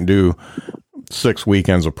do 6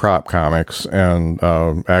 weekends of prop comics, and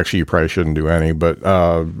actually you probably shouldn't do any, but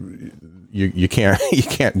you can't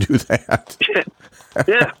do that.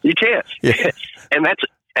 Yeah, you can't. Yeah. And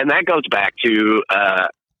that goes back to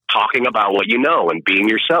talking about what you know and being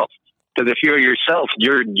yourself. Because if you're yourself,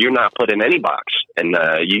 you're not put in any box, and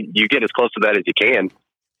you get as close to that as you can.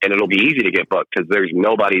 and it'll be easy to get booked because there's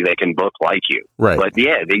nobody that can book like you. Right. But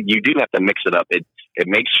yeah, you do have to mix it up. It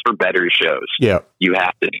makes for better shows. Yeah. You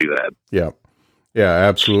have to do that. Yeah. Yeah,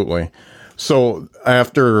 absolutely. So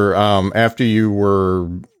after you were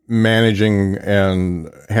managing and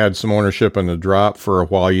had some ownership in the drop for a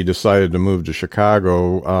while, you decided to move to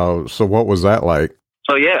Chicago. So what was that like?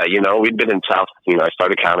 So yeah, we'd been in South, I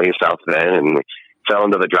started comedy in South Bend and we fell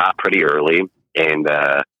into the drop pretty early, and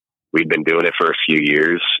we'd been doing it for a few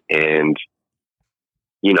years, and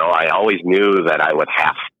I always knew that I would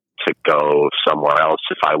have to go somewhere else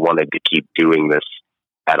if I wanted to keep doing this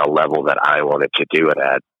at a level that I wanted to do it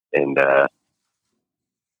at. And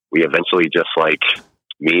we eventually, just like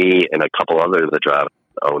me and a couple other of the drop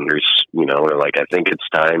owners, were like, I think it's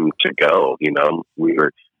time to go.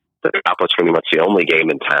 The drop was pretty much the only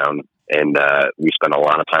game in town, and we spent a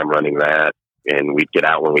lot of time running that, and we'd get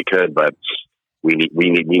out when we could, but we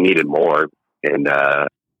needed more. And so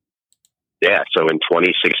in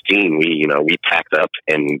 2016, we packed up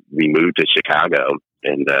and we moved to Chicago,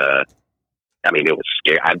 and it was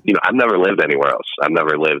scary. I've never lived anywhere else. I've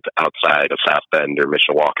never lived outside of South Bend or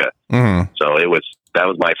Mishawaka. Mm-hmm. So that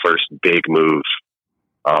was my first big move.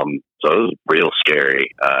 So it was real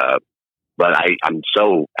scary. But I'm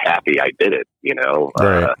so happy I did it,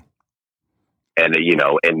 Right. And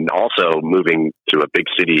also moving to a big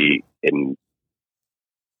city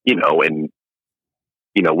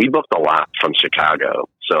we booked a lot from Chicago.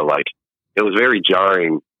 So it was very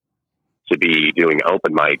jarring to be doing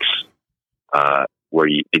open mics, where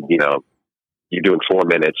you're doing 4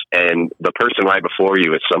 minutes and the person right before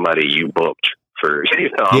you is somebody you booked for,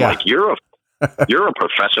 I'm like, you're a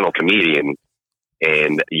professional comedian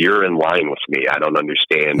and you're in line with me. I don't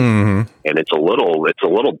understand. Mm-hmm. And it's a little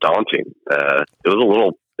daunting. It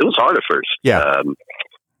was hard at first. Yeah.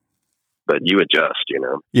 But you adjust,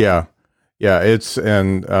 Yeah. Yeah. I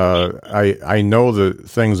know that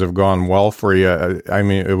things have gone well for you.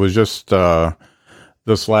 It was just,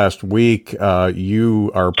 this last week,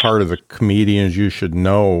 you are part of the Comedians You Should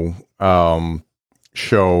Know,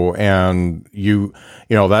 show. And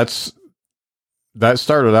that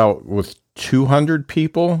started out with 200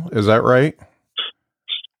 people. Is that right?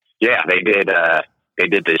 Yeah, they did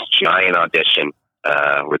this giant audition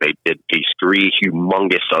where they did these 3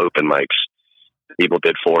 humongous open mics. People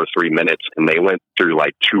did 4 or 3 minutes, and they went through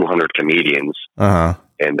 200 comedians. Uh-huh.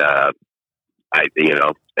 And they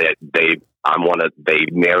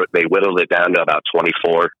whittled it down to about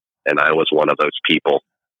 24, and I was one of those people.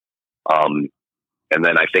 And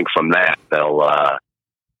then I think from that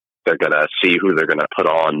they're gonna see who they're gonna put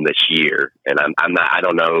on this year, and I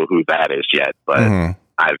don't know who that is yet, but mm-hmm.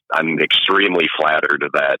 I'm extremely flattered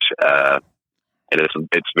that, and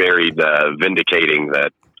it's very vindicating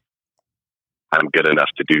that I'm good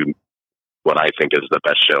enough to do what I think is the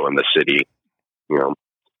best show in the city.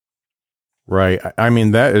 Right.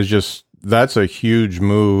 That's a huge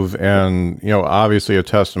move, and obviously a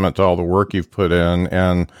testament to all the work you've put in,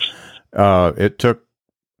 and it took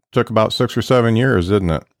about 6 or 7 years,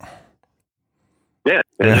 didn't it? Yeah,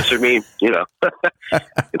 it took me, it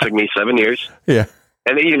took me 7 years. Yeah.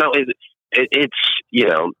 And it's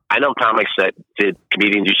I know comics that did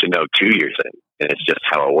Comedians You Should Know 2 years in, and it's just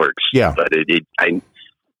how it works. Yeah. But I'm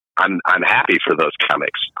happy for those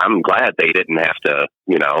comics. I'm glad they didn't have to,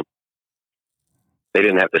 they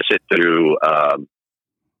didn't have to sit through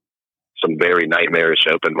some very nightmarish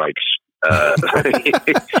open mics. I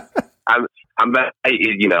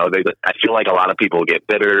feel like a lot of people get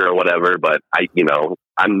bitter or whatever, but I've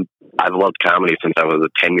loved comedy since I was a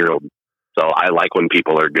 10-year-old. So I like when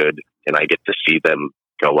people are good and I get to see them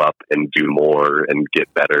go up and do more and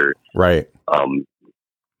get better. Right. I'm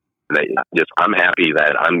happy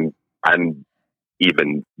that I'm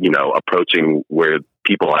even, approaching where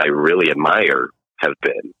people I really admire have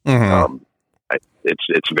been. Mm-hmm.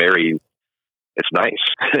 It's nice.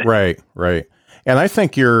 Right. And I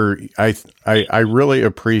think I really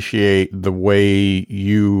appreciate the way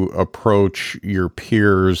you approach your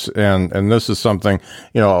peers. And this is something,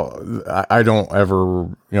 I don't ever,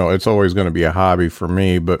 it's always going to be a hobby for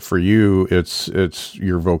me, but for you, it's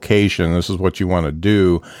your vocation. This is what you want to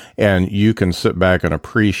do. And you can sit back and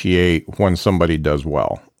appreciate when somebody does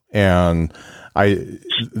well. And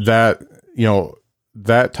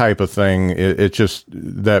that type of thing, it just,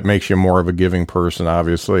 that makes you more of a giving person,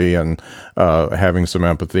 obviously, and having some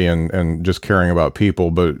empathy and just caring about people.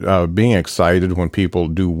 But being excited when people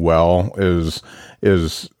do well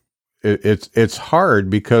it's hard,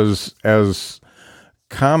 because as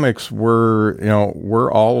comics,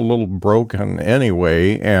 we're all a little broken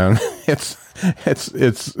anyway, and it's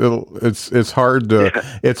hard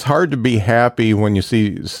to be happy when you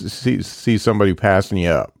see somebody passing you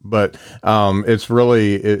up. But it's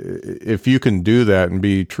really, if you can do that and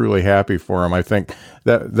be truly happy for them, I think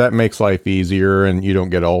that makes life easier, and you don't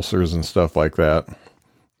get ulcers and stuff like that.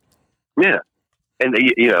 Yeah, and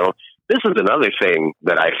this is another thing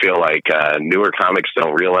that I feel like newer comics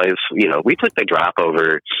don't realize. We took the drop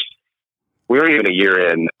over. We were even a year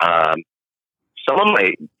in.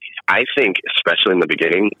 I think, especially in the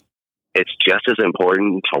beginning, it's just as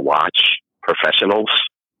important to watch professionals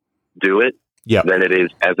do it than it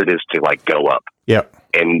is to like go up. Yep.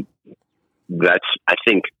 And that's, I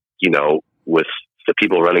think, with the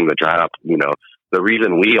people running the drop, the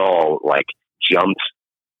reason we all like jumped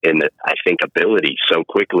in, I think, ability so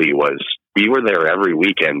quickly was we were there every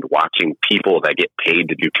weekend watching people that get paid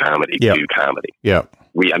to do comedy do comedy. Yeah.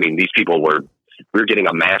 These people we were getting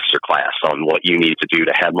a master class on what you need to do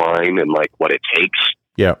to headline and like what it takes.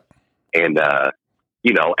 Yeah. And, at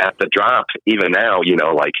the drop, even now,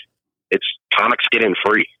 like it's comics get in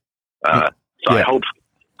free. So I hope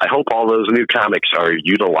all those new comics are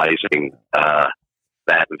utilizing,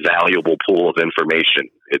 that valuable pool of information.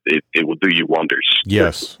 It will do you wonders.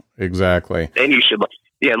 Yes, exactly. And you should,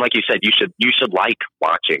 and like you said, you should like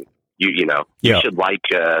watching. You should like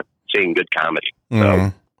seeing good comedy. Mm-hmm.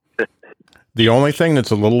 So. The only thing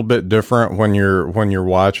that's a little bit different when you're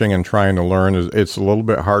watching and trying to learn is it's a little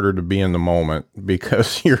bit harder to be in the moment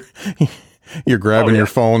because you're grabbing your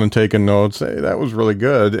phone and taking notes. Hey, that was really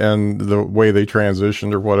good, and the way they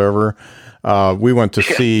transitioned or whatever. We went to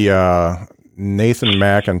see Nathan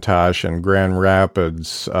McIntosh in Grand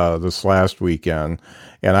Rapids this last weekend,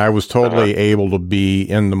 and I was totally able to be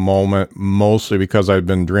in the moment, mostly because I'd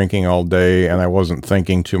been drinking all day and I wasn't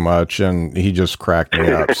thinking too much, and he just cracked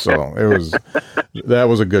me up. So that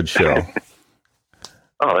was a good show.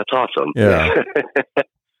 Oh, that's awesome. Yeah.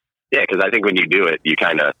 Yeah, because I think when you do it, you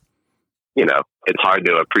kind of, it's hard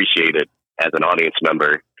to appreciate it as an audience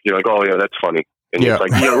member. You're like, oh, yeah, that's funny. And it's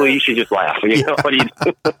like, you should just laugh. What do you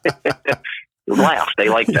do? Laugh. They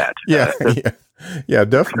like that. Yeah.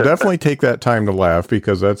 Definitely take that time to laugh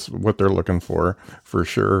because that's what they're looking for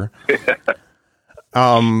sure.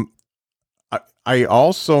 I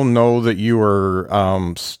also know that you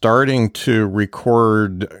are starting to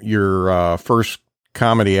record your first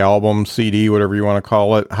comedy album, CD, whatever you want to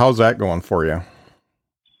call it. How's that going for you?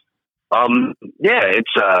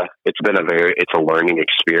 It's been a learning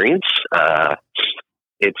experience.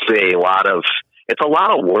 It's a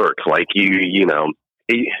lot of work. Like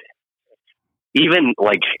even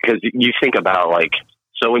like, cause you think about like,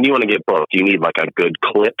 so when you want to get booked, you need like a good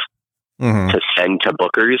clip to send to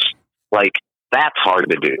bookers. Like that's hard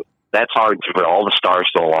to do. That's hard for all the stars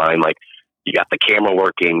to align. Like you got the camera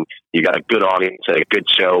working, you got a good audience and a good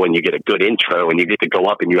show, and you get a good intro, and you get to go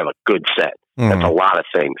up and you have a good set. That's a lot of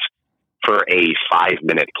things for a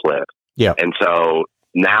 5-minute clip. Yeah. And so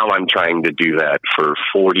now I'm trying to do that for a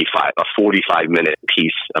 45-minute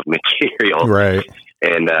piece of material. Right.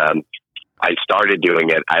 And I started doing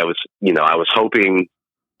it. I was hoping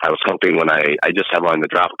when I just headlined the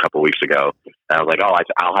drop a couple weeks ago, and I was like,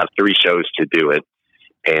 I'll have 3 shows to do it.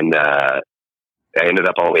 And I ended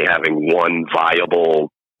up only having one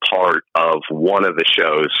viable part of one of the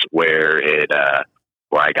shows where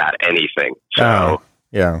I got anything. So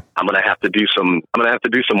yeah, I'm gonna have to do some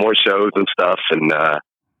more shows and stuff and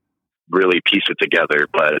really piece it together.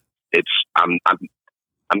 But I'm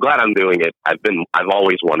glad I'm doing it. I've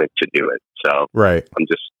always wanted to do it. So right. I'm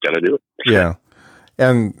just gonna do it. Yeah.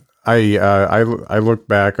 And I look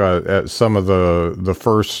back at some of the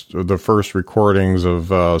first recordings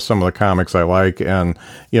of some of the comics I like, and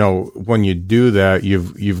when you do that,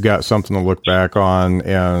 you've got something to look back on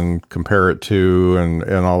and compare it to,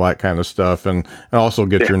 and all that kind of stuff, and also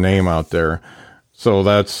get your name out there. So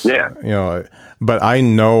that's but I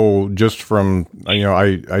know just from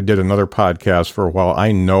I did another podcast for a while.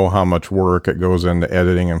 I know how much work it goes into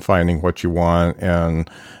editing and finding what you want, and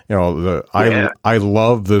I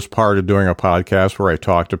love this part of doing a podcast where I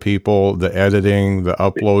talk to people. The editing, the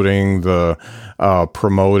uploading, the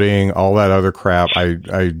promoting, all that other crap.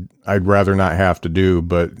 I'd rather not have to do,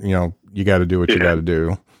 but you got to do what you got to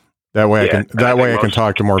do. That way I can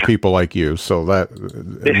talk to more people like you. So that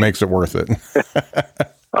it makes it worth it.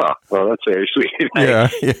 Oh, well, that's very sweet. Yeah.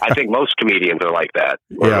 I think most comedians are like that.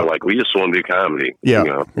 They're like, we just want to do comedy.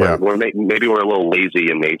 Yeah. Maybe we're a little lazy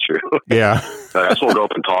in nature. Yeah. I just want to go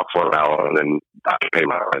up and talk for an hour and then I can pay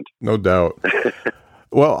my rent. No doubt.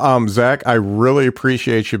 Well, Zach, I really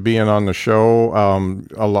appreciate you being on the show.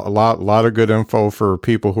 A lot of good info for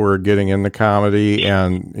people who are getting into comedy,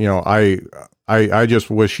 and I just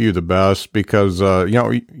wish you the best because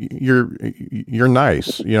you're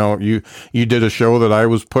nice. You did a show that I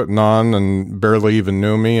was putting on and barely even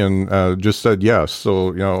knew me, and just said yes.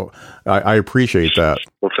 So I appreciate that.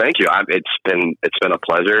 Well, thank you. It's been a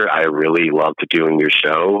pleasure. I really loved doing your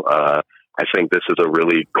show. I think this is a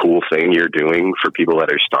really cool thing you're doing for people that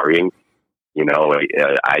are starting.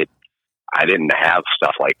 I didn't have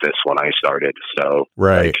stuff like this when I started, so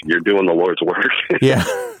right. You're doing the Lord's work. Yeah.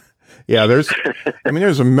 Yeah, there's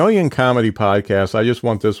a million comedy podcasts. I just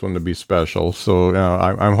want this one to be special. So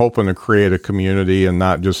I'm hoping to create a community and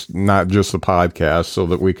not just a podcast, so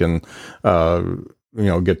that we can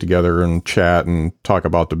get together and chat and talk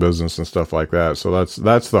about the business and stuff like that. So that's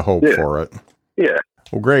the hope for it. Yeah.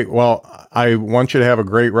 Well, great. Well, I want you to have a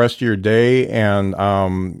great rest of your day, and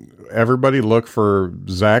everybody look for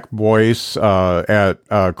Zach Boyce at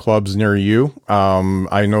clubs near you.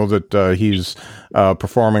 I know that he's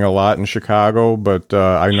performing a lot in Chicago, but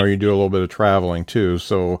I know you do a little bit of traveling too.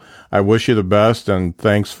 So I wish you the best, and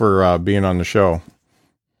thanks for being on the show.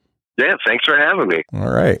 Yeah, thanks for having me.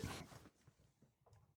 All right.